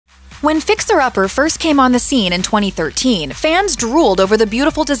When Fixer Upper first came on the scene in 2013, fans drooled over the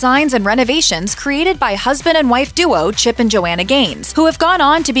beautiful designs and renovations created by husband and wife duo Chip and Joanna Gaines, who have gone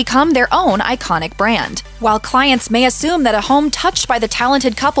on to become their own iconic brand. While clients may assume that a home touched by the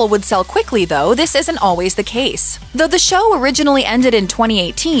talented couple would sell quickly, though, this isn't always the case. Though the show originally ended in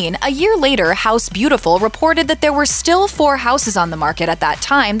 2018, a year later, House Beautiful reported that there were still 4 houses on the market at that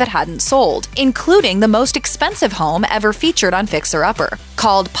time that hadn't sold, including the most expensive home ever featured on Fixer Upper.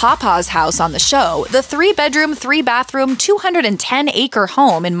 Called Papa's House on the show, the 3-bedroom, 3-bathroom, 210-acre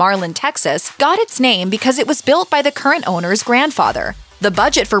home in Marlin, Texas, got its name because it was built by the current owner's grandfather. The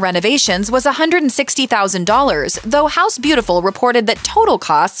budget for renovations was $160,000, though House Beautiful reported that total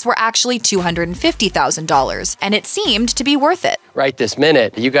costs were actually $250,000, and it seemed to be worth it. Right this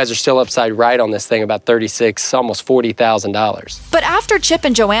minute, you guys are still upside right on this thing about $36,000, almost $40,000. But after Chip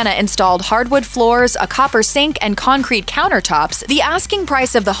and Joanna installed hardwood floors, a copper sink, and concrete countertops, the asking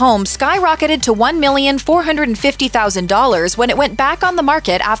price of the home skyrocketed to $1,450,000 when it went back on the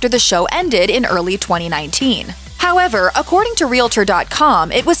market after the show ended in early 2019. However, according to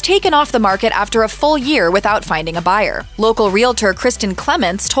Realtor.com, it was taken off the market after a full year without finding a buyer. Local realtor Kristen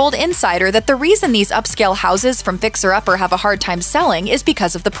Clements told Insider that the reason these upscale houses from Fixer Upper have a hard time selling is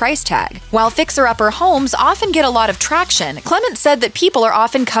because of the price tag. While Fixer Upper homes often get a lot of traction, Clements said that people are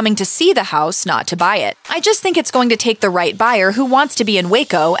often coming to see the house, not to buy it. I just think it's going to take the right buyer who wants to be in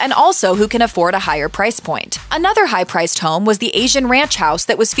Waco and also who can afford a higher price point. Another high-priced home was the Asian ranch house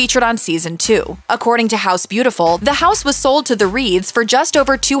that was featured on Season 2. According to House Beautiful, the house was sold to the Reeds for just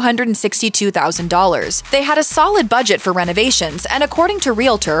over $262,000. They had a solid budget for renovations, and according to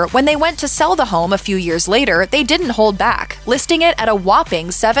Realtor, when they went to sell the home a few years later, they didn't hold back, listing it at a whopping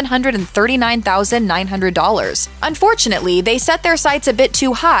 $739,900. Unfortunately, they set their sights a bit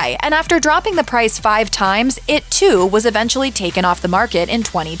too high, and after dropping the price 5 times, it too was eventually taken off the market in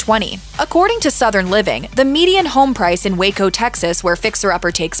 2020. According to Southern Living, the median home price in Waco, Texas, where Fixer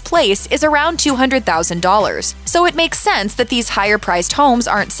Upper takes place, is around $200,000. So it makes sense that these higher-priced homes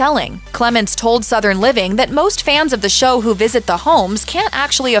aren't selling. Clements told Southern Living that most fans of the show who visit the homes can't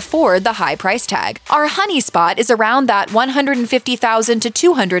actually afford the high price tag. Our honey spot is around that $150,000 to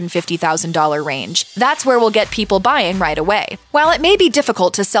 $250,000 range. That's where we'll get people buying right away. While it may be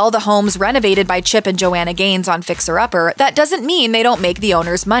difficult to sell the homes renovated by Chip and Joanna Gaines on Fixer Upper, that doesn't mean they don't make the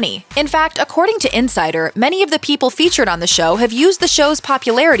owners money. In fact, according to Insider, many of the people featured on the show have used the show's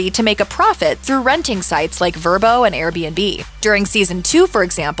popularity to make a profit through renting sites like Vrbo and Airbnb. During Season 2, for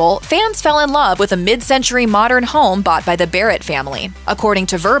example, fans fell in love with a mid-century modern home bought by the Barrett family. According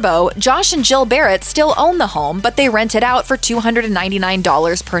to Vrbo, Josh and Jill Barrett still own the home, but they rent it out for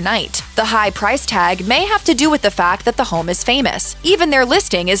 $299 per night. The high price tag may have to do with the fact that the home is famous. Even their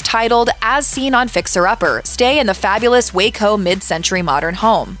listing is titled, As Seen on Fixer Upper, Stay in the Fabulous Waco Mid-Century Modern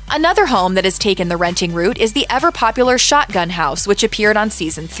Home. Another home that has taken the renting route is the ever-popular Shotgun House, which appeared on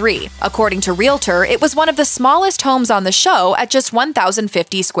Season 3. According to Realtor, it was one of the smallest homes on the show at just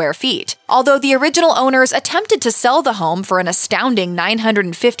 1,050 square feet. Although the original owners attempted to sell the home for an astounding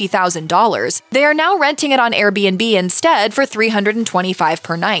 $950,000, they are now renting it on Airbnb instead for $325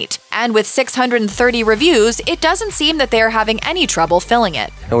 per night. And with 630 reviews, it doesn't seem that they are having any trouble filling it.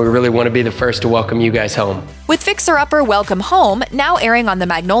 And we really want to be the first to welcome you guys home. With Fixer Upper Welcome Home now airing on the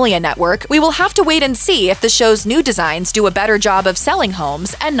Magnolia network, we will have to wait and see if the show's new designs do a better job of selling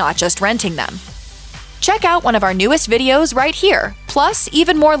homes and not just renting them. Check out one of our newest videos right here. Plus,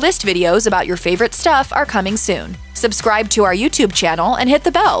 even more list videos about your favorite stuff are coming soon. Subscribe to our YouTube channel and hit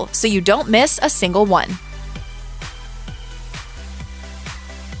the bell so you don't miss a single one.